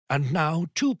And now,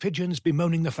 two pigeons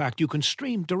bemoaning the fact you can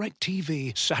stream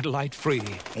DirecTV satellite-free.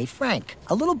 Hey, Frank,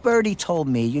 a little birdie told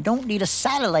me you don't need a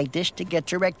satellite dish to get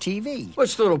DirecTV.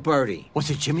 What's little birdie? Was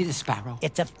it Jimmy the Sparrow?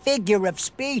 It's a figure of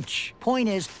speech. Point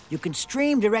is, you can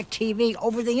stream DirecTV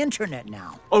over the internet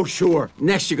now. Oh, sure.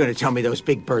 Next you're going to tell me those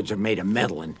big birds are made of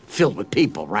metal and filled with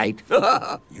people, right?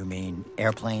 You mean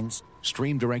airplanes?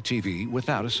 Stream DirecTV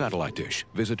without a satellite dish.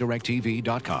 Visit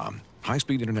DirecTV.com.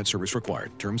 High-speed internet service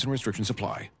required. Terms and restrictions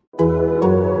apply.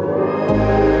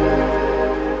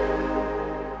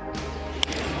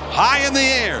 High in the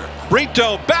air.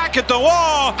 Brito back at the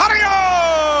wall.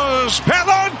 Adios,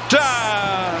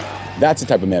 Pelota! That's the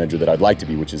type of manager that I'd like to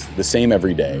be, which is the same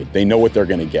every day. They know what they're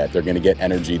going to get. They're going to get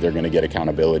energy. They're going to get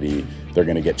accountability. They're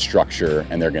going to get structure,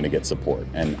 and they're going to get support.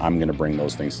 And I'm going to bring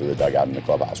those things to the dugout in the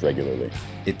clubhouse regularly.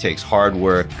 It takes hard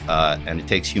work and it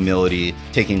takes humility,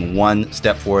 taking one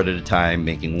step forward at a time,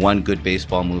 making one good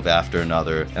baseball move after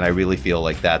another. And I really feel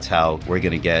like that's how we're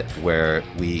going to get where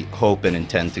we hope and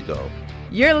intend to go.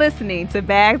 You're listening to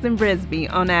Bags and Brisbee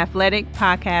on Athletic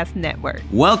Podcast Network.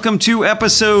 Welcome to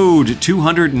episode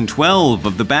 212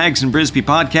 of the Bags and Brisbee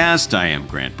podcast. I am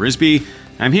Grant Brisbee.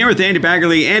 I'm here with Andy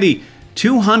Baggerly. Andy,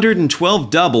 212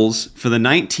 doubles for the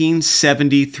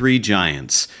 1973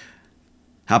 Giants.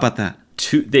 How about that?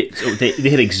 They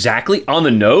hit exactly on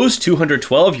the nose,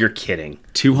 212? You're kidding.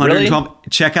 212. Really?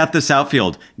 Check out this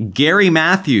outfield. Gary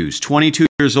Matthews, 22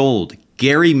 years old.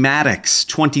 Gary Maddox,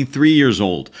 23 years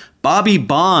old. Bobby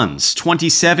Bonds,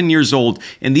 27 years old.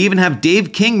 And they even have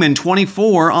Dave Kingman,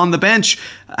 24, on the bench.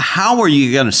 How are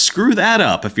you going to screw that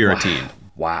up if you're a team?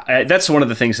 Wow. That's one of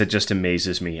the things that just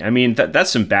amazes me. I mean,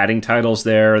 that's some batting titles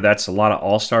there. That's a lot of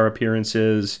all-star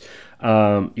appearances.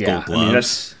 Gold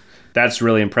gloves. That's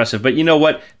really impressive. But you know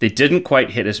what? They didn't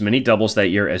quite hit as many doubles that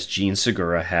year as Gene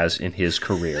Segura has in his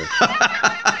career.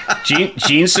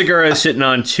 Gene Segura is sitting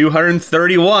on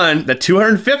 231. The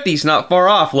 250 is not far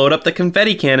off. Load up the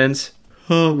confetti cannons.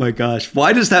 Oh my gosh!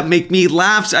 Why does that make me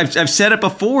laugh? I've said it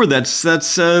before. That's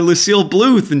Lucille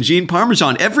Bluth and Gene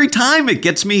Parmesan. Every time it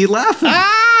gets me laughing.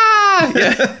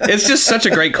 Yeah. It's just such a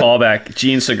great callback,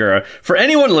 Gene Segura. For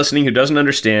anyone listening who doesn't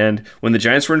understand, when the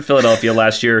Giants were in Philadelphia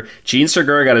last year, Gene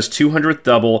Segura got his 200th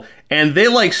double, and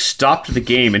they stopped the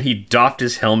game, and he doffed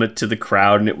his helmet to the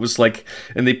crowd, and it was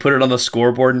and they put it on the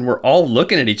scoreboard, and we're all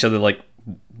looking at each other like,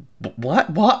 what?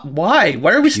 Why?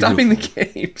 Why are we stopping the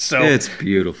game? So it's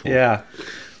beautiful. Yeah.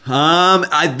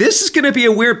 This is going to be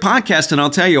a weird podcast, and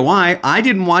I'll tell you why. I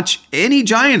didn't watch any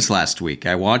Giants last week.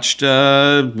 I watched,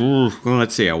 last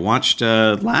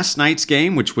night's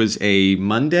game, which was a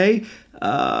Monday.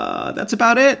 That's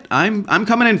about it. I'm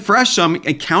coming in fresh, so I'm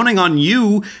counting on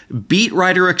you, beat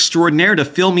writer extraordinaire, to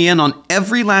fill me in on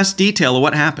every last detail of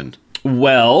what happened.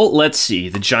 Well, let's see.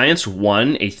 The Giants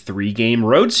won a 3-game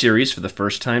road series for the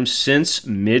first time since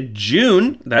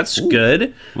mid-June. That's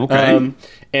good. Okay.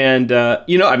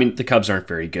 The Cubs aren't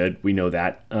very good. We know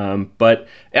that. But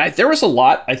there was a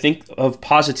lot, I think, of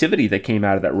positivity that came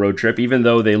out of that road trip, even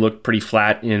though they looked pretty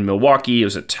flat in Milwaukee. It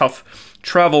was a tough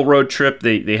travel road trip.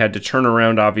 They had to turn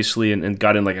around, obviously, and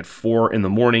got in at 4 in the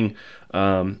morning,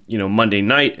 Monday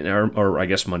night, or I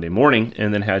guess Monday morning,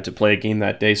 and then had to play a game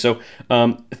that day. So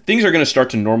things are going to start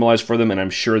to normalize for them, and I'm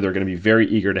sure they're going to be very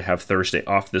eager to have Thursday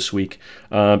off this week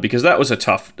because that was a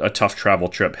tough travel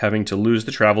trip, having to lose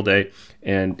the travel day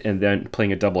and then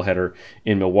playing a doubleheader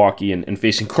in Milwaukee and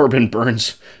facing Corbin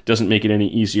Burns doesn't make it any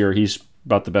easier. He's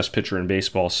about the best pitcher in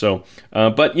baseball. So,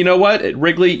 but you know what? At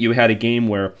Wrigley, you had a game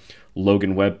where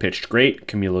Logan Webb pitched great.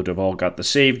 Camilo Doval got the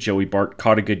save. Joey Bart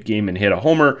caught a good game and hit a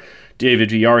homer.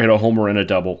 David Villar hit a homer and a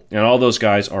double. And all those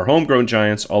guys are homegrown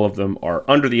Giants. All of them are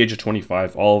under the age of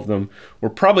 25. All of them will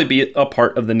probably be a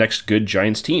part of the next good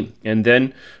Giants team. And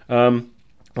then the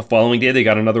following day, they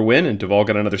got another win, and Doval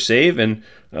got another save. And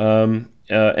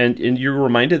you're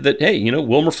reminded that, hey,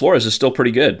 Wilmer Flores is still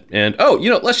pretty good. And,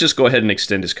 let's just go ahead and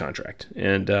extend his contract.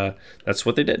 And that's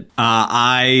what they did.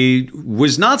 I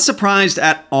was not surprised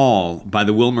at all by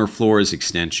the Wilmer Flores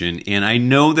extension. And I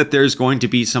know that there's going to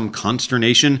be some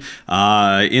consternation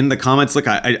in the comments. Look,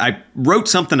 I wrote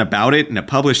something about it, and it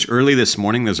published early this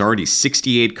morning. There's already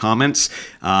 68 comments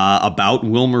about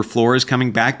Wilmer Flores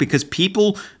coming back because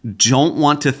people don't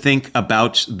want to think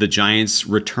about the Giants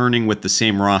returning with the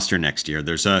same roster next year.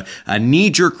 There's a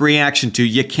knee-jerk reaction to,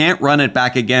 you can't run it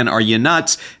back again. Are you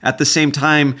nuts? At the same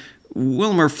time,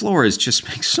 Wilmer Flores just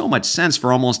makes so much sense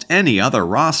for almost any other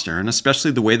roster, and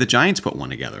especially the way the Giants put one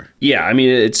together. Yeah, I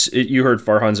mean, you heard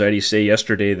Farhan Zaidi say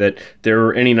yesterday that there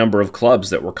were any number of clubs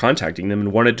that were contacting them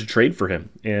and wanted to trade for him.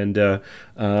 And,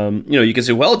 you can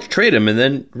say, well, trade him and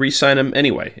then re-sign him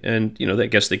anyway. And, I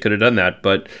guess they could have done that.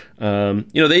 But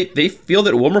They feel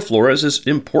that Wilmer Flores is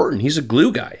important. He's a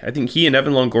glue guy. I think he and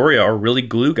Evan Longoria are really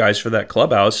glue guys for that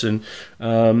clubhouse. And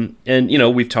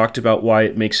we've talked about why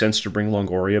it makes sense to bring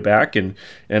Longoria back. And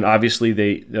obviously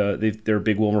they're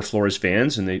big Wilmer Flores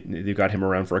fans, and they've got him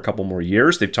around for a couple more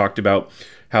years. They've talked about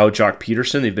how Jock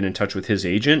Peterson, they've been in touch with his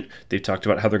agent. They've talked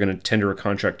about how they're going to tender a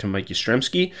contract to Mike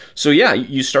Yastrzemski. So yeah,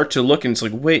 you start to look and it's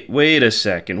like, wait a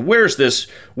second, where's this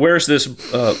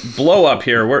blow up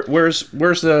here? Where's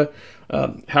the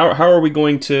how are we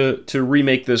going to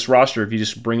remake this roster if you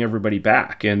just bring everybody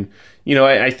back? And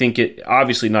I think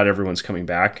obviously not everyone's coming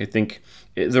back. I think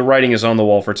the writing is on the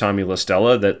wall for Tommy La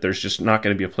Stella that there's just not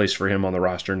going to be a place for him on the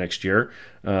roster next year.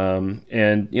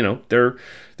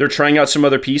 They're trying out some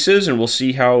other pieces, and we'll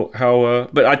see how.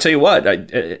 But I tell you what,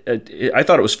 I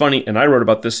thought it was funny, and I wrote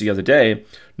about this the other day.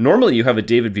 Normally, you have a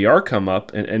David Villar come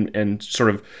up and sort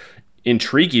of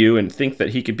intrigue you and think that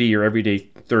he could be your everyday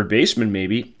third baseman,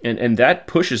 maybe, and that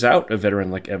pushes out a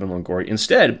veteran like Evan Longoria.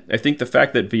 Instead, I think the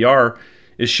fact that Villar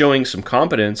is showing some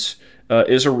competence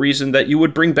is a reason that you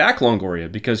would bring back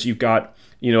Longoria, because you've got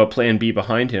a plan B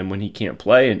behind him when he can't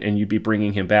play, and you'd be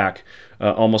bringing him back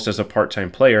almost as a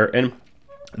part-time player. And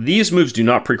these moves do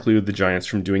not preclude the Giants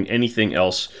from doing anything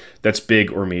else that's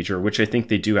big or major, which I think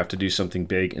they do have to do something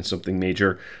big and something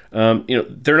major.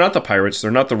 They're not the Pirates,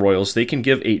 they're not the Royals. They can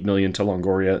give $8 million to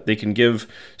Longoria, they can give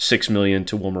 $6 million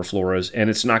to Wilmer Flores, and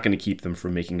it's not going to keep them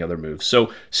from making other moves.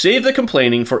 So save the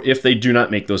complaining for if they do not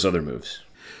make those other moves.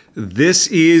 This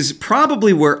is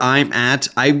probably where I'm at.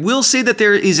 I will say that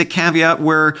there is a caveat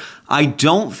where I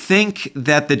don't think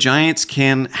that the Giants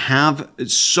can have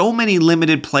so many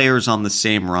limited players on the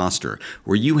same roster,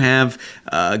 where you have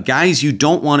guys you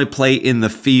don't want to play in the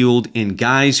field, and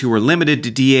guys who are limited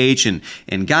to DH,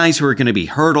 and guys who are going to be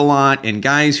hurt a lot, and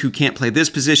guys who can't play this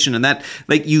position and that.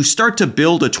 Like, you start to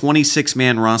build a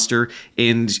 26-man roster,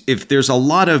 and if there's a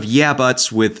lot of yeah buts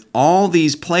with all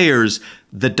these players,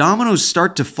 the dominoes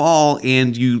start to fall,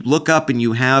 and you look up and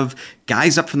you have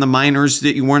guys up from the minors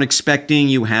that you weren't expecting.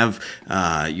 You have,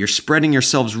 you're spreading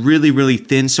yourselves really, really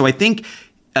thin. So I think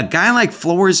a guy like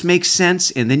Flores makes sense,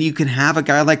 and then you can have a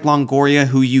guy like Longoria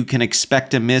who you can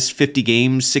expect to miss 50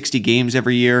 games, 60 games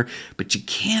every year, but you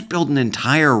can't build an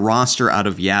entire roster out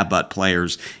of yeah-but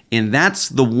players. And that's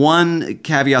the one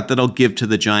caveat that I'll give to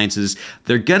the Giants is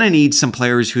they're going to need some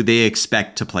players who they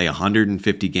expect to play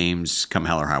 150 games come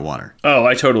hell or high water. Oh,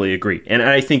 I totally agree. And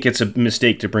I think it's a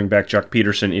mistake to bring back Jock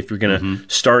Peterson if you're going to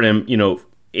start him,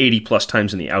 80 plus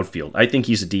times in the outfield. I think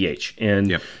he's a DH,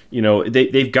 and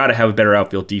they've got to have a better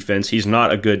outfield defense. He's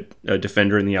not a good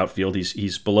defender in the outfield.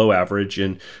 He's below average,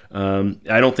 and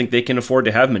I don't think they can afford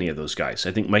to have many of those guys.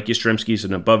 I think Mike Yastrzemski is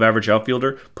an above average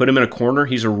outfielder. Put him in a corner,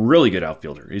 he's a really good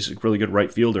outfielder. He's a really good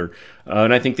right fielder,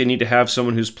 and I think they need to have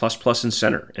someone who's plus in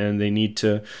center. And they need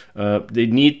to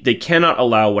they cannot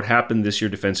allow what happened this year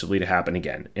defensively to happen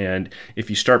again. And if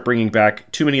you start bringing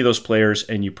back too many of those players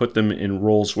and you put them in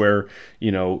roles where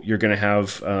you're going to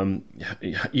have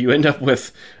you end up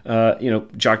with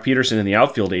Jock Peterson in the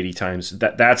outfield 80 times.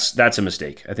 That's a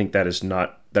mistake. I think that is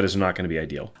not going to be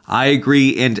ideal. I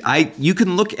agree, and you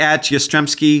can look at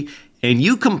Yastrzemski and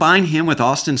you combine him with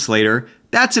Austin Slater.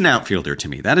 That's an outfielder to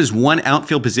me. That is one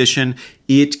outfield position.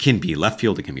 It can be left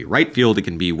field, it can be right field, it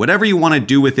can be whatever you want to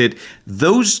do with it.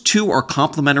 Those two are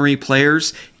complementary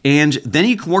players, and then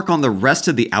you can work on the rest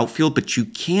of the outfield, but you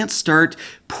can't start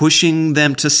pushing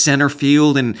them to center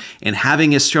field and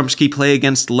having Yastrzemski play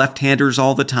against left-handers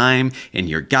all the time, and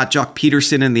you've got Jock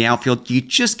Peterson in the outfield. You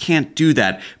just can't do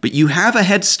that. But you have a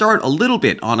head start a little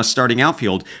bit on a starting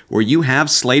outfield where you have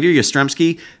Slater,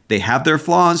 Yastrzemski. They have their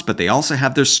flaws, but they also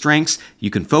have their strengths. You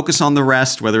can focus on the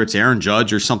rest, whether it's Aaron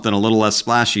Judge or something a little less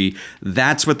splashy.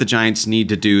 That's what the Giants need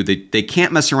to do. They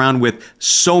can't mess around with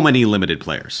so many limited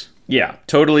players. Yeah,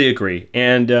 totally agree.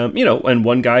 And, and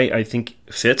one guy I think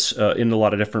fits in a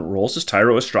lot of different roles is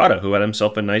Thairo Estrada, who had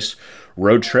himself a nice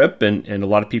road trip, and a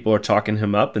lot of people are talking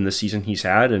him up in the season he's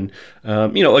had. And,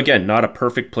 again, not a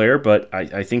perfect player, but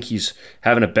I think he's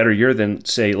having a better year than,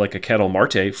 say, like a Ketel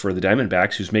Marte for the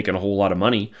Diamondbacks, who's making a whole lot of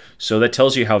money. So that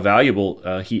tells you how valuable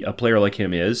a player like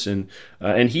him is. And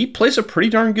he plays a pretty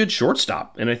darn good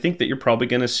shortstop. And I think that you're probably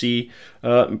going to see,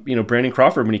 Brandon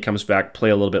Crawford, when he comes back, play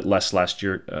a little bit less next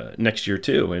year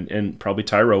too. And probably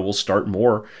Thairo will start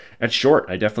more at short.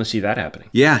 start. I definitely see that happening.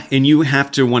 Yeah, and you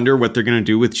have to wonder what they're going to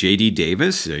do with J.D.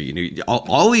 Davis.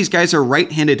 All these guys are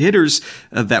right-handed hitters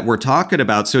that we're talking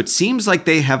about, so it seems like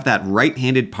they have that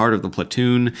right-handed part of the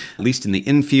platoon, at least in the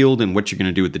infield, and what you're going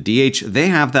to do with the DH. They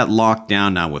have that locked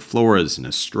down now with Flores and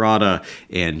Estrada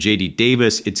and J.D.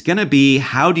 Davis. It's going to be,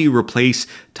 how do you replace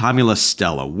Tommy La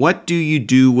Stella? What do you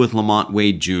do with Lamont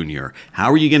Wade Jr.?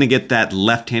 How are you going to get that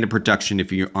left-handed production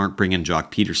if you aren't bringing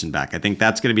Jock Peterson back? I think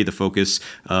that's going to be the focus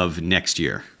of next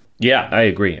year. Yeah, I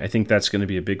agree. I think that's going to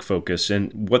be a big focus.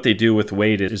 And what they do with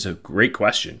Wade is a great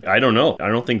question. I don't know. I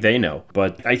don't think they know.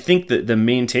 But I think that the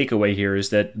main takeaway here is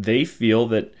that they feel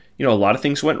that, a lot of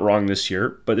things went wrong this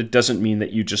year, but it doesn't mean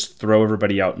that you just throw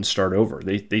everybody out and start over.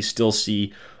 They still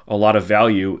see a lot of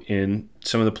value in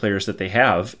some of the players that they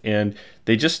have, and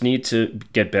they just need to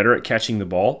get better at catching the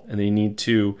ball, and they need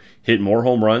to hit more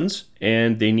home runs,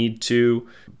 and they need to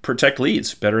protect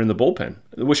leads better in the bullpen,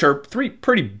 which are three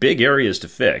pretty big areas to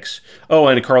fix. Oh,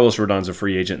 and Carlos Rodon's a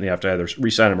free agent, and they have to either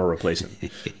re-sign him or replace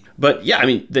him. But yeah, I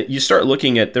mean, you start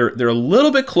looking at they're a little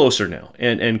bit closer now,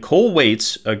 and Cole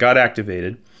Waits got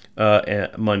activated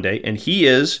Monday, and he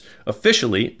is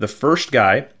officially the first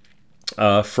guy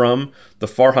from the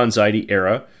Farhan Zaidi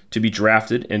era to be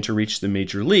drafted and to reach the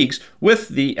major leagues, with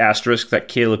the asterisk that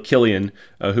Caleb Killian,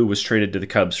 who was traded to the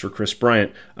Cubs for Chris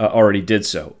Bryant, already did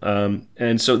so.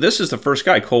 And so this is the first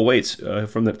guy, Cole Waits,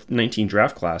 from the 19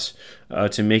 draft class,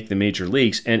 to make the major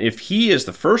leagues. And if he is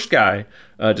the first guy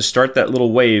to start that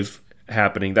little wave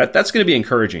happening, that's going to be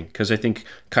encouraging, because I think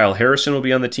Kyle Harrison will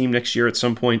be on the team next year at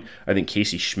some point. I think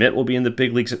Casey Schmidt will be in the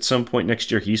big leagues at some point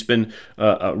next year. He's been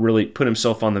really put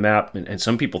himself on the map, and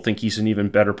some people think he's an even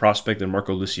better prospect than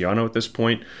Marco Luciano at this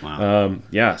point. Wow.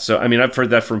 So I mean, I've heard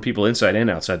that from people inside and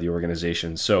outside the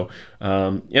organization. So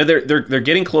they're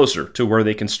getting closer to where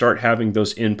they can start having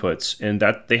those inputs, and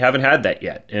that they haven't had that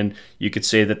yet. And you could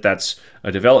say that that's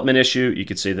a development issue. You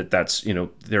could say that that's,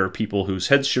 there are people whose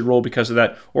heads should roll because of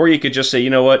that, or you could just say,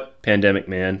 you know what, pandemic,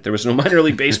 man, there was no minor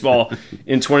league baseball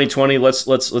in 2020. Let's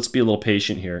be a little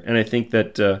patient here. And I think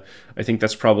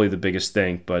that's probably the biggest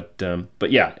thing. But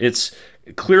yeah, it's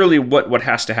clearly what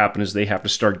has to happen is they have to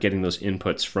start getting those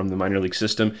inputs from the minor league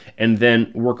system, and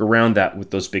then work around that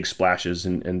with those big splashes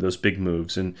and those big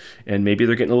moves. And maybe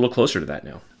they're getting a little closer to that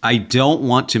now. I don't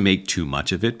want to make too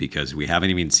much of it because we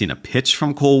haven't even seen a pitch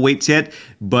from Cole Waits yet,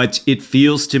 but it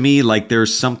feels to me like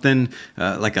there's something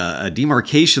like a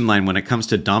demarcation line when it comes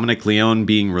to Dominic Leone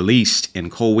being released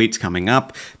and Cole Waits coming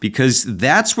up, because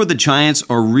that's where the Giants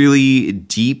are really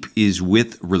deep, is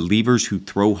with relievers who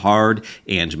throw hard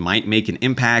and might make an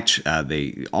impact.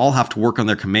 They all have to work on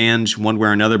their command one way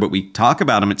or another, but we talk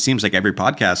about them, it seems like every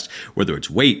podcast, whether it's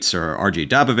Waits or RJ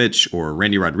Dabovich or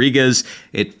Randy Rodriguez.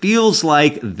 It feels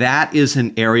like that is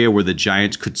an area where the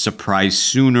Giants could surprise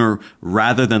sooner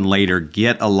rather than later,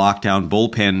 get a lockdown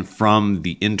bullpen from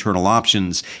the internal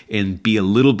options, and be a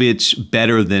little bit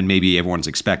better than maybe everyone's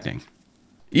expecting.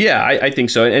 Yeah, I think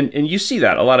so. And you see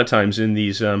that a lot of times in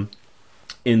these sort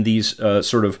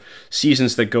of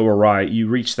seasons that go awry. You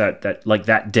reach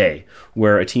that day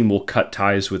where a team will cut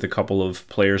ties with a couple of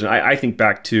players. And I think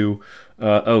back to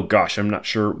I'm not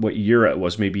sure what year it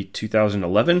was, maybe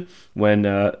 2011, when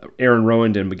Aaron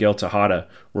Rowand and Miguel Tejada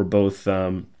were both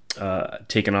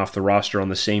taken off the roster on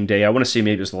the same day. I want to say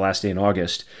maybe it was the last day in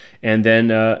August. And then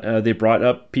they brought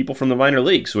up people from the minor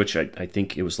leagues, which I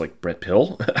think it was like Brett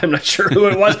Pill. I'm not sure who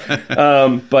it was.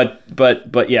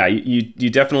 But yeah, you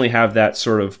definitely have that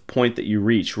sort of point that you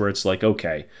reach where it's like,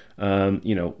 okay,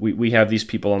 we have these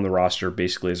people on the roster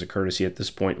basically as a courtesy at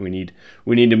this point. We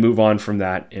need to move on from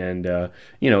that. And,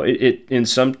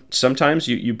 sometimes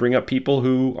you bring up people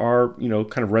who are,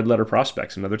 kind of red letter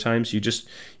prospects. And other times you just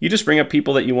bring up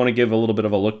people that you want to give a little bit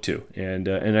of a look to.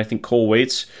 And I think Cole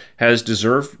Waits has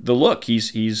deserved the look. He's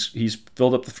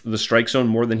filled up the strike zone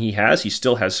more than he has. He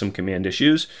still has some command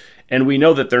issues. And we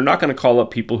know that they're not going to call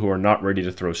up people who are not ready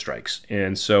to throw strikes.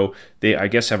 And so they, I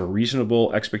guess, have a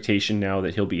reasonable expectation now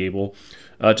that he'll be able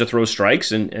to throw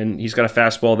strikes. And he's got a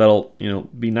fastball that'll,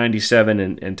 be 97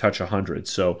 and touch 100.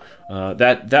 So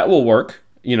that will work.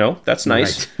 That's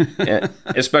nice, right.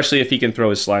 Especially if he can throw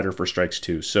his slider for strikes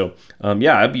too. So,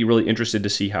 I'd be really interested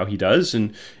to see how he does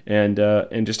and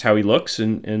just how he looks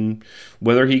and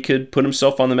whether he could put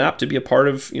himself on the map to be a part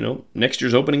of, next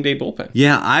year's opening day bullpen.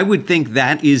 Yeah, I would think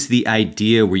that is the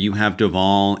idea, where you have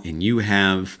Duvall and you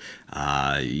have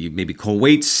maybe Cole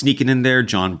Waits sneaking in there.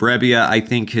 John Brebbia, I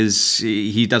think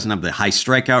he doesn't have the high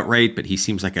strikeout rate, but he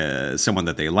seems like someone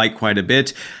that they like quite a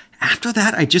bit. After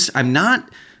that, I'm not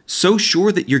so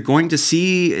sure that you're going to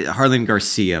see Harlan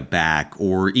Garcia back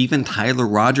or even Tyler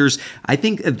Rogers. I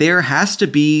think there has to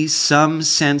be some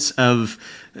sense of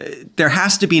there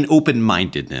has to be an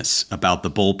open-mindedness about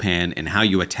the bullpen and how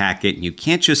you attack it. And you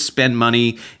can't just spend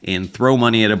money and throw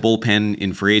money at a bullpen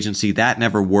in free agency. That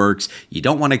never works. You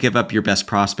don't want to give up your best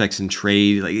prospects in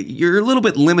trade. Like, you're a little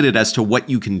bit limited as to what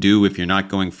you can do if you're not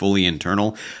going fully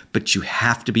internal. But you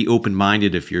have to be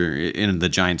open-minded if you're in the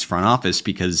Giants front office,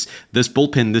 because this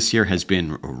bullpen this year has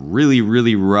been a really,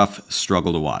 really rough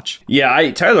struggle to watch.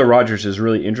 Yeah, Tyler Rogers is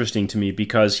really interesting to me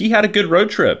because he had a good road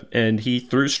trip and he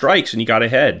threw strikes and he got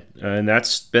ahead. And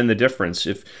that's been the difference.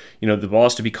 If the ball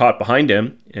is to be caught behind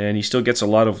him, and he still gets a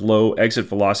lot of low exit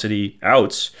velocity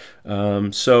outs.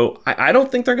 So I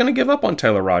don't think they're going to give up on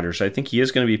Tyler Rogers. I think he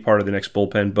is going to be part of the next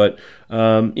bullpen, but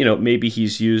maybe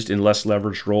he's used in less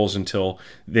leveraged roles until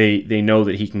they know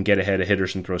that he can get ahead of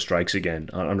hitters and throw strikes again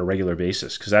on a regular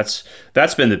basis, because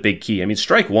that's been the big key. I mean,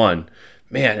 strike one.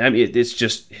 Man, I mean, it's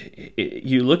just,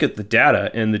 you look at the data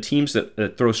and the teams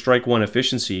that throw strike one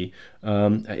efficiency,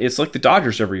 it's like the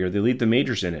Dodgers every year. They lead the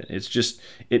majors in it. It's just,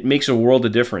 it makes a world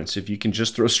of difference if you can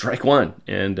just throw strike one.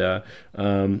 And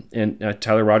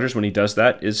Tyler Rogers, when he does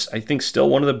that, is, I think, still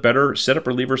one of the better setup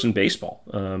relievers in baseball.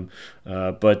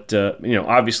 But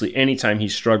obviously, anytime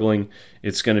he's struggling,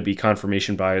 it's going to be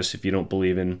confirmation bias if you don't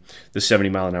believe in the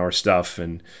 70-mile-an-hour stuff.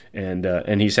 And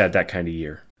he's had that kind of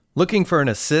year. Looking for an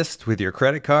assist with your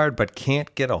credit card but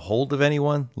can't get a hold of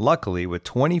anyone? Luckily, with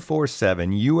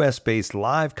 24/7 U.S.-based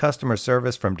live customer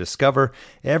service from Discover,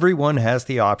 everyone has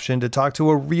the option to talk to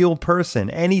a real person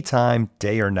anytime,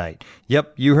 day or night.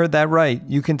 Yep, you heard that right.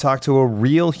 You can talk to a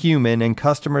real human in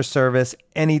customer service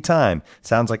anytime.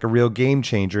 Sounds like a real game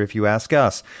changer if you ask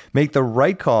us. Make the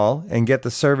right call and get the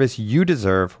service you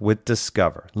deserve with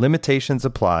Discover. Limitations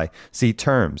apply. See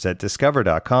terms at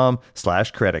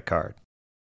discover.com/creditcard.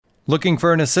 Looking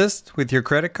for an assist with your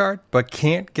credit card but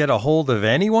can't get a hold of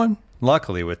anyone?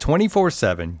 Luckily, with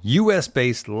 24/7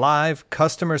 U.S.-based live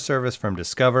customer service from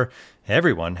Discover,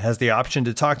 everyone has the option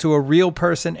to talk to a real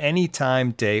person anytime,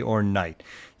 day or night.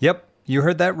 Yep, you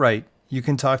heard that right. You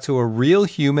can talk to a real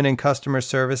human in customer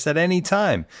service at any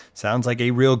time. Sounds like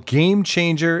a real game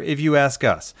changer if you ask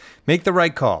us. Make the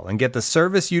right call and get the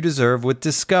service you deserve with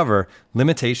Discover.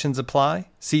 Limitations apply.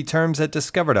 See terms at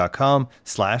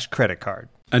discover.com/creditcard.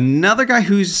 Another guy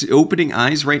who's opening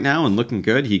eyes right now and looking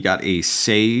good. He got a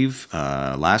save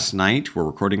last night. We're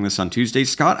recording this on Tuesday.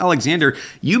 Scott Alexander,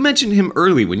 you mentioned him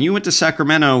early. When you went to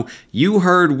Sacramento, you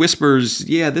heard whispers,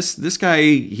 yeah, this guy,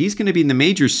 he's going to be in the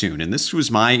majors soon. And this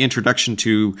was my introduction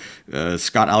to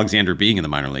Scott Alexander being in the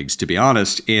minor leagues, to be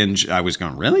honest. And I was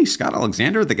going, really? Scott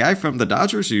Alexander, the guy from the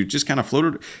Dodgers who just kind of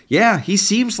floated? Yeah, he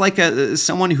seems like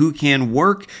someone who can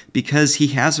work because he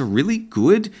has a really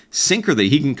good sinker that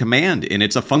he can command. And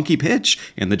it's a funky pitch,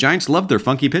 and the Giants love their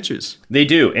funky pitches. They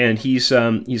do, and he's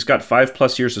got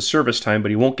 5+ years of service time,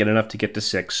 but he won't get enough to get to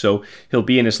 6, so he'll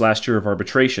be in his last year of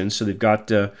arbitration, so they've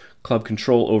got club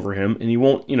control over him, and he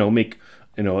won't make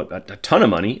a ton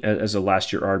of money as a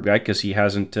last year arb guy, because he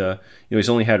hasn't he's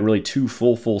only had really 2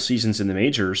 full seasons in the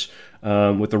majors,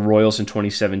 with the Royals in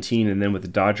 2017 and then with the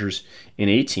Dodgers in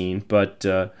 18,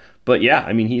 But yeah,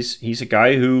 I mean, he's a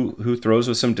guy who throws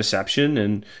with some deception,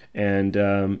 and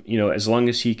as long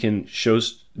as he can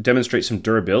demonstrate some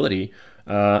durability,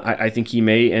 I think he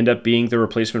may end up being the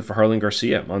replacement for Harlan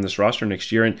Garcia on this roster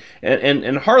next year.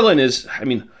 And Harlan is, I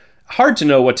mean, hard to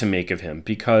know what to make of him,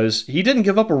 because he didn't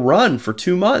give up a run for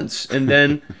 2 months, and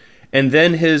then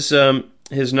his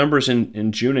numbers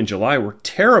in June and July were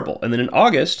terrible. And then in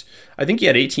August, I think he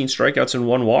had 18 strikeouts and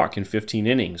 1 walk in 15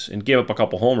 innings and gave up a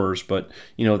couple homers, but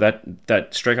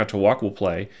that strikeout to walk will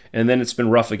play. And then it's been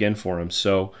rough again for him.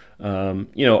 So,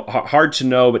 hard to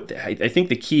know, but I think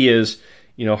the key is,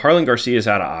 Harlan Garcia is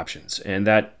out of options, and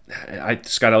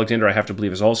Scott Alexander, I have to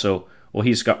believe, is also, well,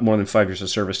 he's got more than 5 years of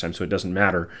service time, so it doesn't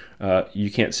matter.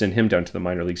 You can't send him down to the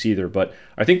minor leagues either. But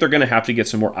I think they're going to have to get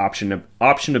some more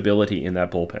optionability in that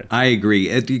bullpen. I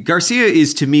agree. Garcia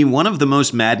is, to me, one of the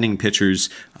most maddening pitchers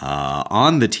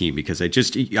on the team, because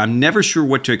I'm never sure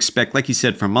what to expect, like you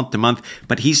said, from month to month.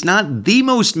 But he's not the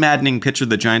most maddening pitcher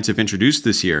the Giants have introduced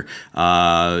this year.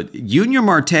 Junior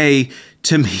Marte,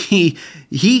 to me,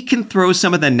 he can throw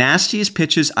some of the nastiest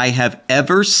pitches I have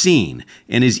ever seen,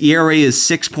 and his ERA is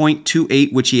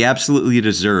 6.28, which he absolutely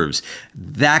deserves.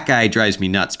 That guy drives me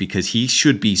nuts because he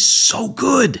should be so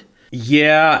good.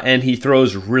 Yeah, and he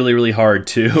throws really, really hard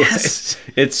too. Yes.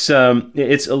 It's a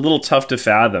little tough to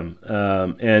fathom,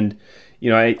 and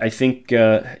I think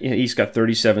he's got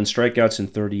 37 strikeouts in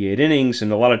 38 innings,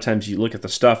 and a lot of times you look at the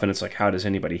stuff and it's like, how does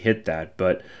anybody hit that?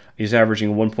 But He's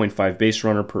averaging 1.5 base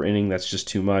runner per inning. That's just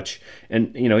too much.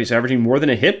 And, he's averaging more than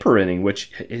a hit per inning,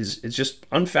 which is just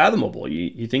unfathomable.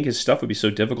 You think his stuff would be so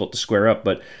difficult to square up,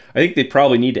 but I think they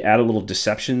probably need to add a little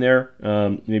deception there,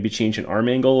 maybe change an arm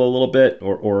angle a little bit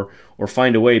or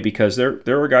find a way, because there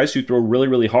are guys who throw really,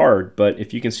 really hard, but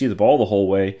if you can see the ball the whole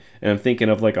way, and I'm thinking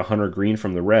of like a Hunter Green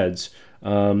from the Reds,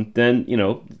 then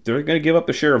they're going to give up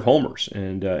a share of homers,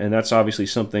 and that's obviously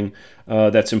something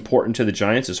that's important to the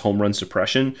Giants is home run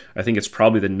suppression. I think it's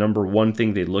probably the number one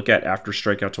thing they look at after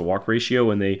strikeout to walk ratio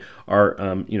when they are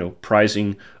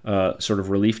prizing sort of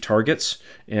relief targets.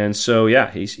 And so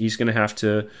he's going to have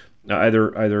to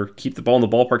either keep the ball in the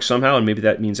ballpark somehow, and maybe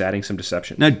that means adding some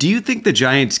deception. Now, do you think the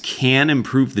Giants can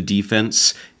improve the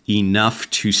defense enough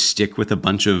to stick with a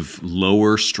bunch of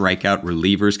lower strikeout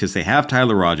relievers? Because they have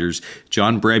Tyler Rogers.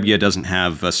 John Brebbia doesn't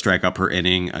have a strikeout per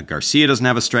inning. Garcia doesn't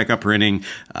have a strikeout per inning.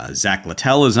 Zach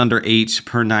Littell is under 8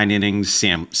 per 9 innings.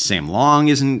 Sam Long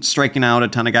isn't striking out a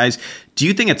ton of guys. Do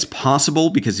you think it's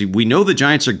possible, because we know the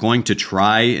Giants are going to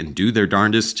try and do their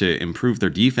darndest to improve their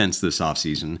defense this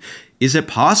offseason, is it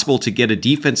possible to get a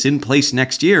defense in place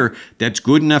next year that's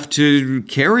good enough to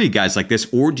carry guys like this,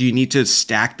 or do you need to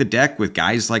stack the deck with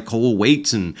guys like Cole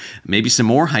Waits and maybe some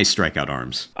more high strikeout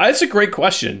arms? That's a great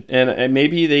question, and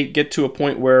maybe they get to a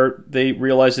point where they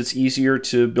realize it's easier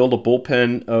to build a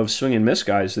bullpen of swing and miss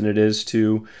guys than it is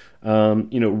to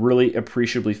really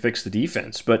appreciably fix the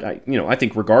defense. But I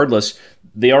think regardless,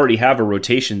 they already have a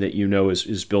rotation that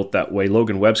is built that way.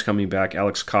 Logan Webb's coming back.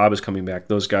 Alex Cobb is coming back.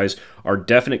 Those guys are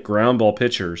definite ground ball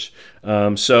pitchers.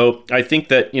 So I think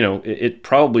that, it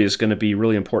probably is going to be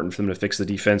really important for them to fix the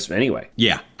defense anyway.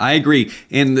 Yeah, I agree.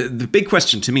 And the big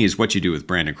question to me is what you do with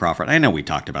Brandon Crawford. I know we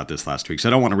talked about this last week, so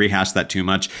I don't want to rehash that too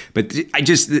much. But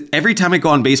every time I go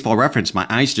on Baseball Reference, my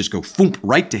eyes just go foomp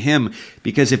right to him,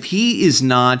 because if he is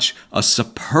not a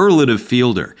superlative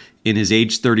fielder in his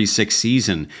age 36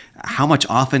 season, how much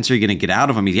offense are you going to get out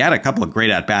of him? He had a couple of great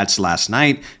at-bats last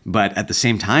night, but at the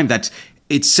same time,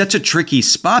 it's such a tricky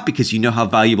spot, because you know how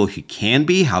valuable he can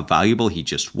be, how valuable he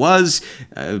just was.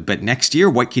 But next year,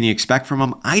 what can you expect from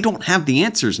him? I don't have the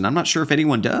answers, and I'm not sure if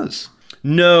anyone does.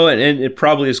 No, and it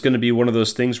probably is going to be one of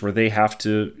those things where they have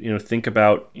to, think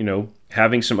about,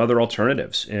 having some other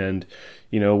alternatives. And,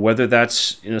 whether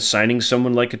that's signing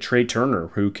someone like a Trey Turner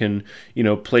who can,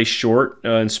 play short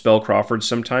and spell Crawford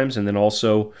sometimes, and then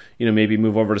also, maybe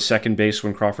move over to second base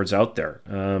when Crawford's out there.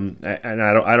 And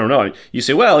I don't know. You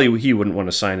say, well, he wouldn't want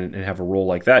to sign and have a role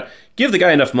like that. Give the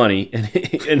guy enough money, and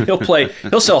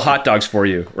he'll sell hot dogs for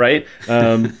you, right?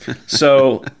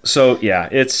 So yeah,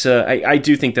 it's I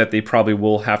do think that they probably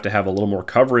will have to have a little more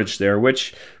coverage there,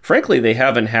 which frankly they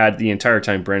haven't had the entire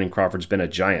time Brandon Crawford's been a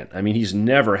Giant. I mean, he's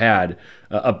never had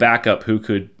a backup who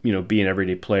could be an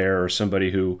everyday player, or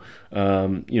somebody who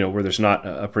where there's not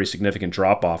a pretty significant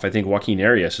drop off. I think Joaquin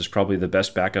Arias is probably the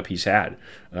best backup he's had,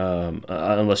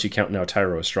 unless you count now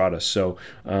Tyro Estrada. So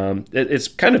it's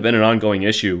kind of been an ongoing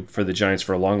issue for the Giants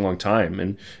for a long, long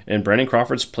time. And Brandon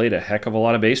Crawford's played a heck of a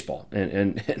lot of baseball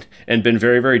and been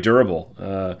very, very durable.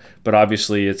 But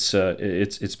obviously it's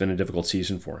been a difficult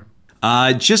season for him.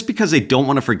 Just because I don't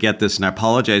want to forget this, and I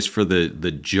apologize for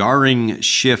the jarring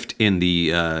shift in the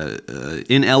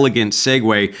inelegant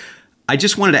segue, I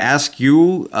just wanted to ask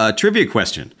you a trivia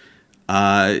question.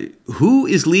 Who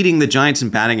is leading the Giants in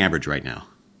batting average right now?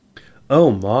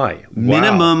 Oh, my. Wow.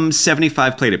 Minimum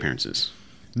 75 plate appearances.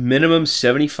 Minimum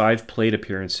 75 plate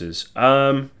appearances.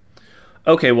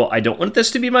 Okay, well, I don't want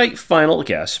this to be my final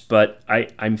guess, but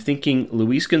I'm thinking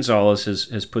Luis Gonzalez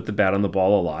has put the bat on the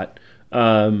ball a lot.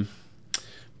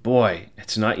 Boy,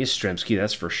 it's not Yastrzemski,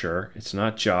 that's for sure. It's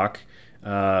not Jock.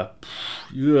 David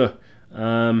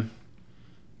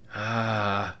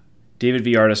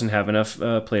Villar doesn't have enough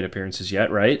plate appearances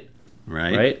yet, right?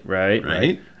 Right.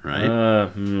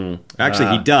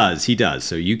 Actually, he does.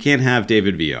 So you can't have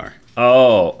David Villar.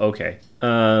 Oh, okay.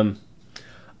 I'm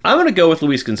going to go with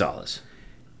Luis Gonzalez.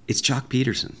 It's Jock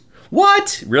Peterson.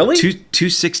 What? Really?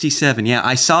 267. Yeah,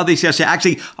 I saw this yesterday.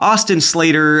 Actually, Austin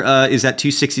Slater is at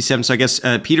 267, so I guess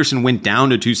Peterson went down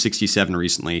to 267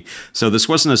 recently. So this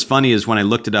wasn't as funny as when I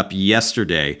looked it up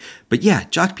yesterday. But yeah,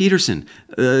 Jock Peterson,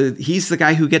 he's the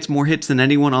guy who gets more hits than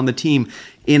anyone on the team.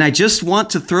 And I just want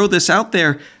to throw this out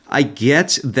there. I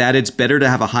get that it's better to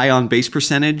have a high on-base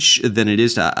percentage than it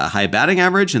is a high batting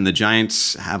average, and the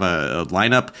Giants have a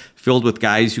lineup filled with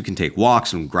guys who can take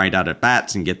walks and grind out at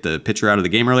bats and get the pitcher out of the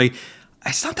game early.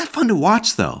 It's not that fun to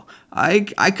watch, though. I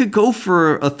could go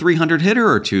for a 300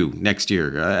 hitter or two next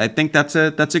year. I think that's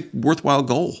a worthwhile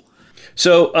goal.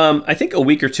 So I think a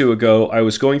week or two ago, I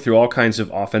was going through all kinds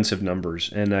of offensive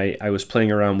numbers, and I was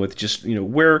playing around with just,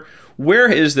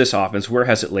 where is this offense? Where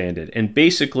has it landed? And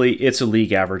basically, it's a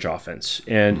league average offense,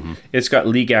 and it's got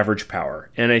league average power.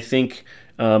 And I think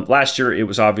last year, it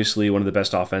was obviously one of the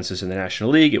best offenses in the National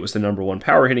League. It was the number one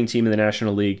power hitting team in the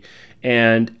National League.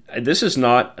 And this is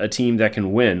not a team that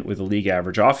can win with a league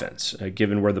average offense,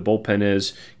 given where the bullpen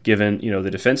is, given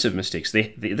the defensive mistakes.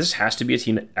 This has to be a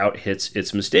team that out-hits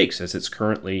its mistakes as it's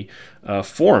currently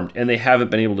formed, and they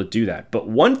haven't been able to do that. But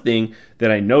one thing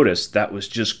that I noticed that was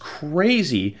just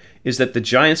crazy is that the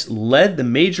Giants led the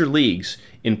major leagues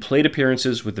in plate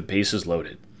appearances with the bases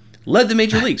loaded. Led the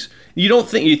major leagues.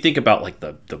 You think about like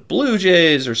the Blue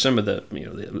Jays or some of the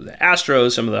the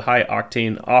Astros, some of the high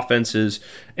octane offenses,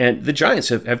 and the Giants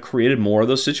have created more of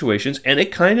those situations, and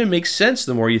it kind of makes sense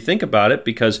the more you think about it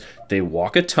because they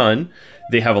walk a ton.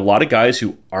 They have a lot of guys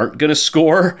who aren't going to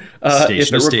score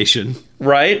station to station,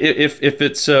 right? If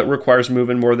it requires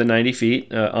moving more than 90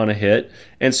 feet on a hit,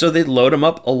 and so they load them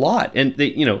up a lot. And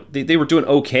they were doing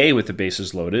okay with the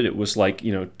bases loaded. It was like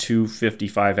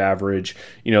 255 average.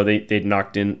 They'd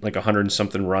knocked in like 100 and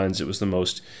something runs. It was the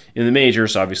most in the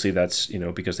majors. Obviously, that's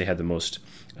because they had the most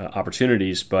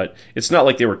opportunities. But it's not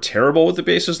like they were terrible with the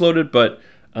bases loaded. But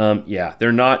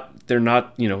they're not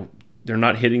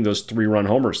hitting those 3-run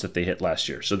homers that they hit last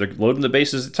year. So they're loading the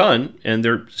bases a ton, and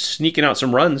they're sneaking out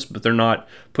some runs, but they're not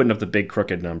putting up the big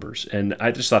crooked numbers. And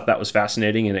I just thought that was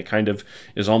fascinating, and it kind of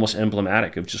is almost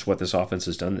emblematic of just what this offense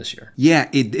has done this year. Yeah,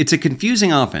 it's a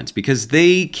confusing offense because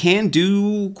they can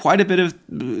do quite a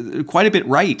bit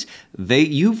right.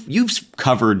 You've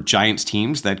covered Giants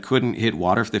teams that couldn't hit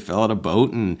water if they fell out of a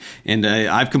boat, and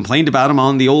I've complained about them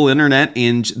on the old internet.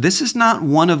 And this is not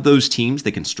one of those teams.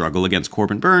 They can struggle against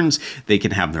Corbin Burns. They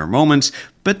can have their moments,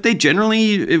 but they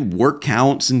generally work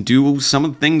counts and do some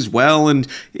of the things well. And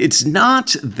it's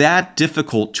not that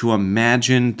difficult to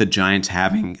imagine the Giants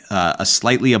having a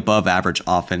slightly above average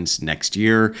offense next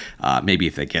year. Maybe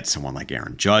if they get someone like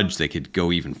Aaron Judge, they could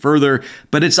go even further.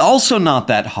 But it's also not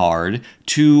that hard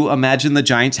to imagine the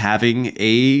Giants having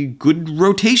a good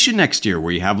rotation next year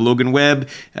where you have Logan Webb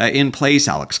in place.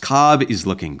 Alex Cobb is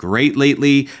looking great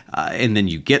lately. And then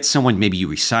you get someone, maybe you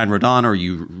re-sign Rodon or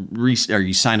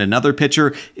you sign another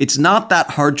pitcher. It's not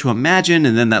that hard to imagine.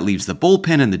 And then that leaves the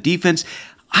bullpen and the defense.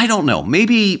 I don't know.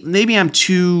 Maybe I'm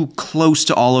too close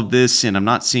to all of this and I'm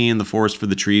not seeing the forest for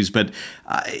the trees, but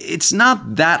it's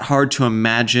not that hard to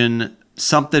imagine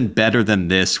something better than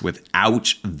this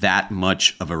without that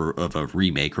much of a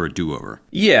remake or a do-over.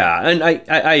 Yeah, and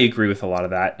I agree with a lot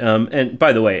of that. And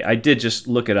by the way, I did just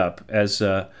look it up as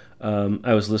I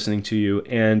was listening to you,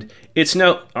 and it's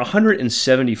now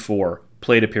 174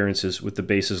 plate appearances with the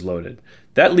bases loaded.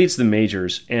 That leads the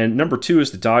majors, and number 2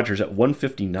 is the Dodgers at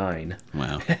 159.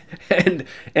 Wow. and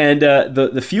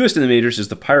the fewest in the majors is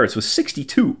the Pirates with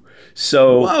 62.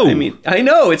 So, whoa. I mean, I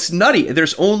know, it's nutty.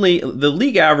 There's only, the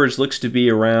league average looks to be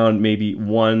around maybe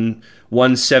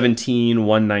 117,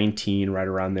 119, right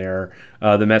around there.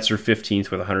 The Mets are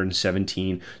 15th with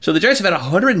 117. So the Giants have had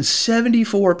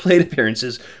 174 plate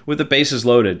appearances with the bases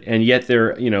loaded, and yet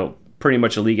they're, pretty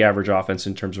much a league average offense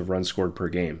in terms of runs scored per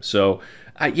game. So,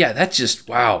 that's just,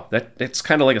 wow. That's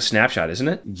kind of like a snapshot, isn't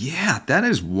it? Yeah, that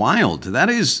is wild. That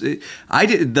is,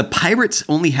 the Pirates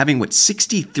only having,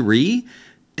 63?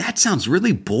 That sounds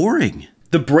really boring.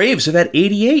 The Braves have had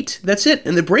 88. That's it.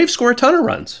 And the Braves score a ton of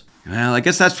runs. Well, I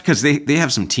guess that's because they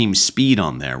have some team speed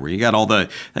on there, where you got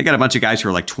they got a bunch of guys who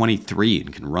are like 23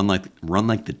 and can run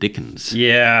like the Dickens.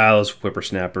 Yeah, those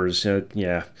whippersnappers.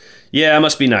 Yeah,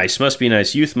 must be nice.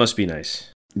 Youth must be nice.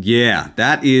 Yeah,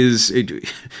 that is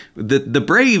the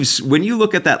Braves. When you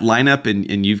look at that lineup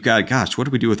and you've got, gosh, what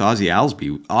do we do with Ozzie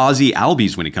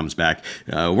Albies when he comes back?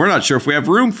 We're not sure if we have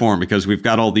room for him because we've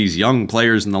got all these young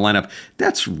players in the lineup.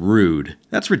 That's rude.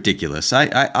 That's ridiculous.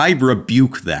 I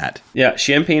rebuke that. Yeah,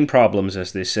 champagne problems,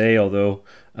 as they say. Although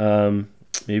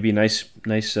maybe a nice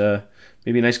glass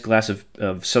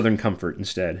of Southern Comfort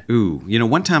instead. Ooh,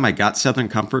 one time I got Southern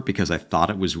Comfort because I thought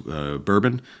it was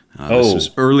bourbon. This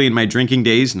was early in my drinking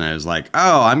days, and I was like,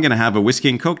 I'm going to have a whiskey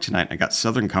and Coke tonight. I got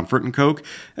Southern Comfort and Coke.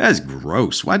 That's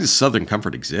gross. Why does Southern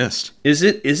Comfort exist? Is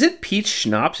it peach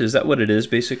schnapps? Is that what it is,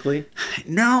 basically?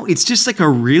 No, it's just like a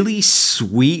really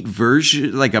sweet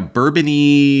version, like a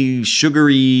bourbon-y,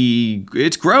 sugary...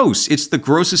 It's gross. It's the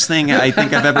grossest thing I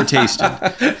think I've ever tasted.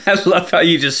 I love how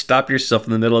you just stop yourself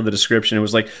in the middle of the description description and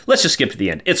was like, let's just skip to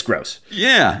the end. It's gross.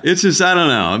 Yeah, it's just, I don't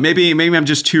know. Maybe I'm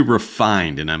just too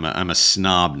refined and I'm a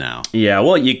snob now. Yeah,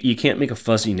 well, you can't make a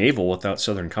fuzzy navel without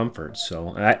Southern Comfort.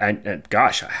 So,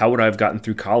 gosh, how would I have gotten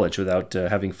through college without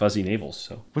having fuzzy navels?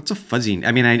 So, what's a fuzzy?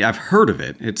 I mean, I've heard of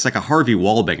it. It's like a Harvey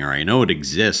Wallbanger. I know it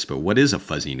exists, but what is a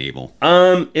fuzzy navel?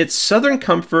 It's Southern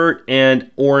Comfort and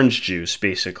orange juice,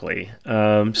 basically.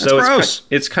 That's gross.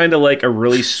 It's kind of like a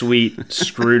really sweet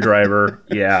screwdriver.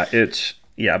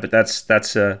 Yeah, but that's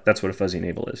what a fuzzy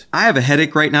navel is. I have a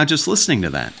headache right now just listening to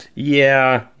that.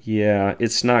 Yeah,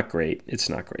 it's not great.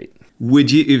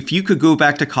 Would you, if you could go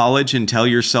back to college and tell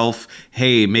yourself,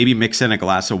 hey, maybe mix in a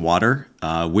glass of water,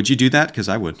 would you do that? Because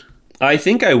I would. I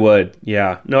think I would.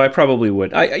 Yeah. No, I probably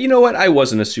would. You know what? I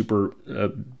wasn't a super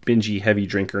bingy heavy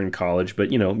drinker in college,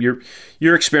 but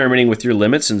you're experimenting with your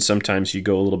limits, and sometimes you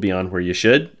go a little beyond where you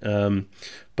should.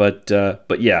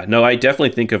 But yeah, no, I definitely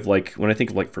think of when I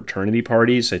think of fraternity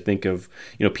parties, I think of,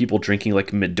 people drinking like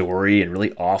Midori and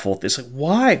really awful. It's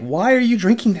like, why are you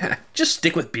drinking that? Just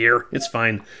stick with beer. It's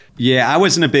fine. Yeah, I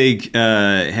wasn't a big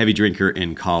heavy drinker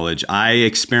in college. I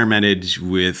experimented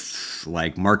with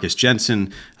like Marcus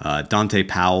Jensen, Dante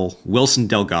Powell, Wilson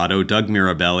Delgado, Doug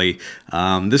Mirabelli.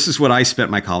 This is what I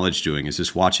spent my college doing, is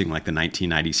just watching like the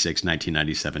 1996,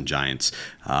 1997 Giants.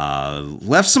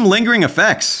 Left some lingering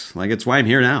effects. Like, it's why I'm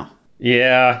here now.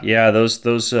 Yeah, those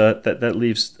that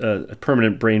leaves a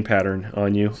permanent brain pattern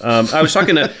on you. I was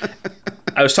talking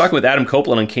with Adam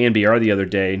Copeland on KNBR the other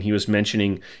day, and he was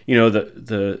mentioning,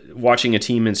 the watching a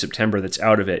team in September that's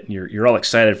out of it, and you're all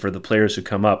excited for the players who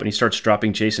come up, and he starts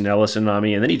dropping Jason Ellison on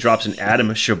me, and then he drops an Adam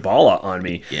Shabala on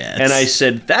me. Yes. And I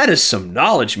said, that is some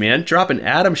knowledge, man. Dropping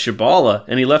Adam Shabala,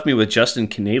 and he left me with Justin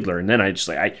Knadler, and then I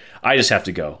just have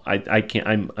to go. I can't.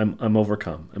 I'm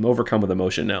overcome. I'm overcome with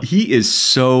emotion now. He is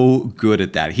so good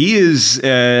at that. He is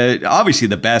obviously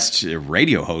the best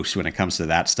radio host when it comes to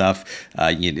that stuff.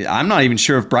 I'm not even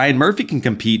sure if Brian Murphy can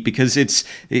compete, because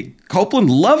Copeland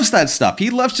loves that stuff. He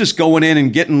loves just going in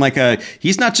and getting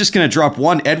he's not just going to drop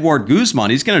one Edward Guzman.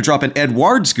 He's going to drop an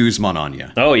Edwards Guzman on you.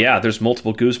 Oh yeah, there's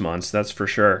multiple Guzmans, that's for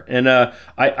sure. And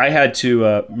I had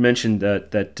to mention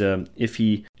that if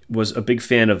he was a big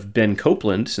fan of Ben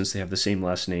Copeland, since they have the same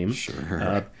last name.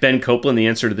 Sure. Ben Copeland, the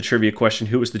answer to the trivia question,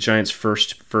 who was the Giants'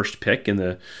 first pick in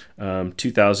the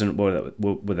 2000, what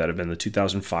would that have been, the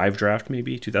 2005 draft,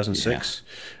 maybe? 2006?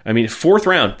 Yeah. I mean, 4th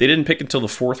round. They didn't pick until the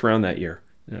 4th round that year.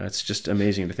 It's just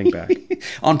amazing to think back.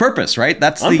 On purpose, right?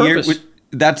 That's the year.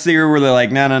 That's the year where they're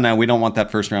like, no, we don't want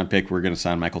that first round pick. We're going to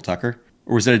sign Michael Tucker.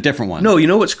 Or was it a different one? No, you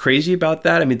know what's crazy about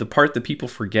that? I mean, the part that people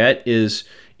forget is,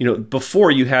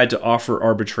 before you had to offer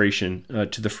arbitration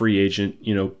to the free agent.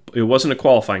 It wasn't a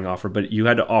qualifying offer, but you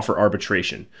had to offer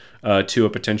arbitration to a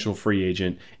potential free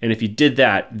agent. And if you did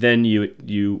that, then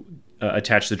you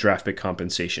attach the draft pick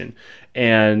compensation.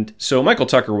 And so Michael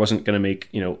Tucker wasn't going to make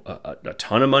a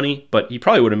ton of money, but he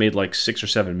probably would have made like $6 or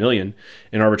 $7 million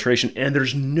in arbitration. And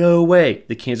there's no way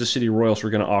the Kansas City Royals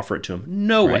were going to offer it to him.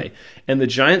 No way. And the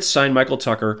Giants signed Michael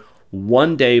Tucker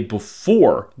one day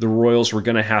before the Royals were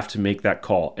going to have to make that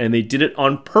call. And they did it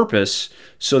on purpose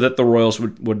so that the Royals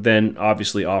would then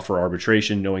obviously offer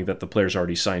arbitration, knowing that the player's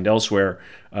already signed elsewhere.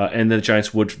 And then the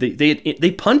Giants would,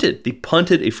 they punted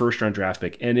a first-round draft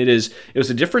pick. And it was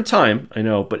a different time, I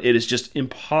know, but it is just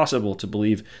impossible to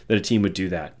believe that a team would do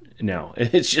that now.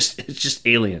 It's just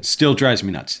alien. Still drives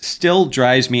me nuts. Still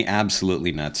drives me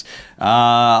absolutely nuts.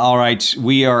 All right,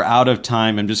 we are out of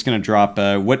time. I'm just going to drop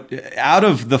out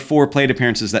of the 4 plate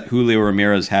appearances that Julio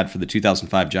Ramirez had for the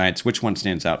 2005 Giants, which one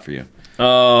stands out for you?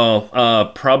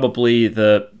 Oh, probably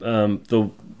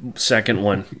the second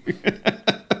one.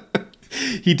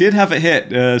 He did have a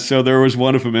hit, so there was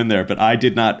one of them in there, but I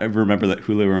did not remember that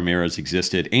Julio Ramirez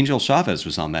existed. Angel Chavez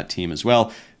was on that team as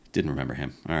well. Didn't remember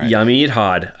him. All right. Yamid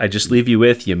Had. I just leave you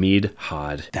with Yamid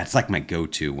Had. That's like my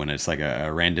go-to when it's like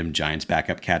a random Giants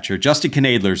backup catcher. Justin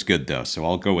Knadler's good, though, so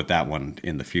I'll go with that one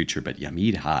in the future. But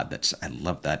Yamid Had, I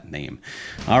love that name.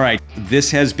 All right.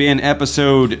 This has been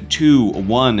episode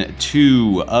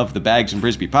 212 of the Bags and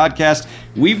Brisbee podcast.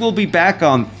 We will be back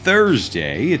on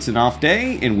Thursday. It's an off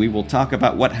day, and we will talk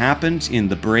about what happened in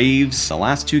the Braves, the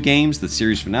last 2 games, the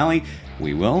series finale.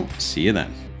 We will see you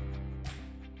then.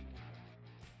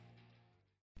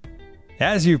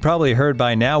 As you've probably heard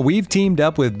by now, we've teamed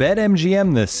up with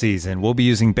BetMGM this season. We'll be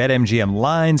using BetMGM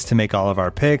lines to make all of our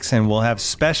picks, and we'll have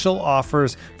special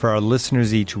offers for our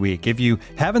listeners each week. If you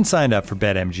haven't signed up for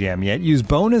BetMGM yet, use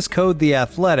bonus code The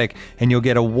Athletic, and you'll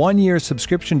get a 1-year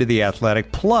subscription to The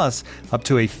Athletic, plus up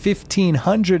to a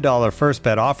 $1,500 first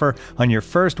bet offer on your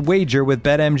first wager with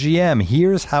BetMGM.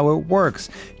 Here's how it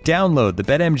works. Download the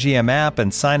BetMGM app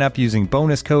and sign up using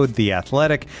bonus code The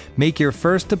Athletic. Make your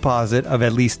first deposit of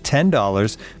at least $10.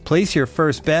 Place your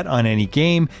first bet on any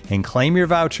game and claim your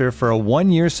voucher for a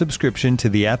 1-year subscription to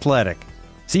The Athletic.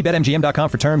 See BetMGM.com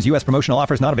for terms. U.S. promotional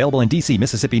offers not available in D.C.,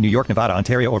 Mississippi, New York, Nevada,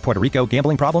 Ontario, or Puerto Rico.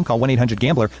 Gambling problem? Call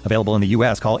 1-800-GAMBLER. Available in the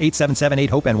U.S. Call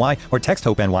 877-8-HOPE-NY or text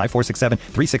HOPE-NY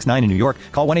 467-369 in New York.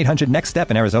 Call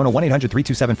 1-800-NEXT-STEP in Arizona.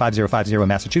 1-800-327-5050 in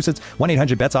Massachusetts.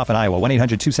 1-800-BETS-OFF in Iowa.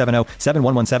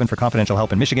 1-800-270-7117 for confidential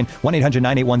help in Michigan.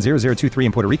 1-800-981-0023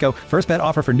 in Puerto Rico. First bet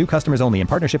offer for new customers only in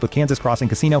partnership with Kansas Crossing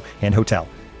Casino and Hotel.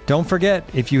 Don't forget,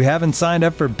 if you haven't signed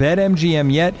up for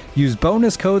BetMGM yet, use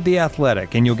bonus code The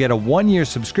Athletic, and you'll get a 1-year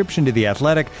subscription to The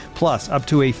Athletic, plus up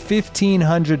to a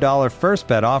 $1,500 first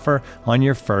bet offer on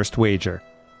your first wager.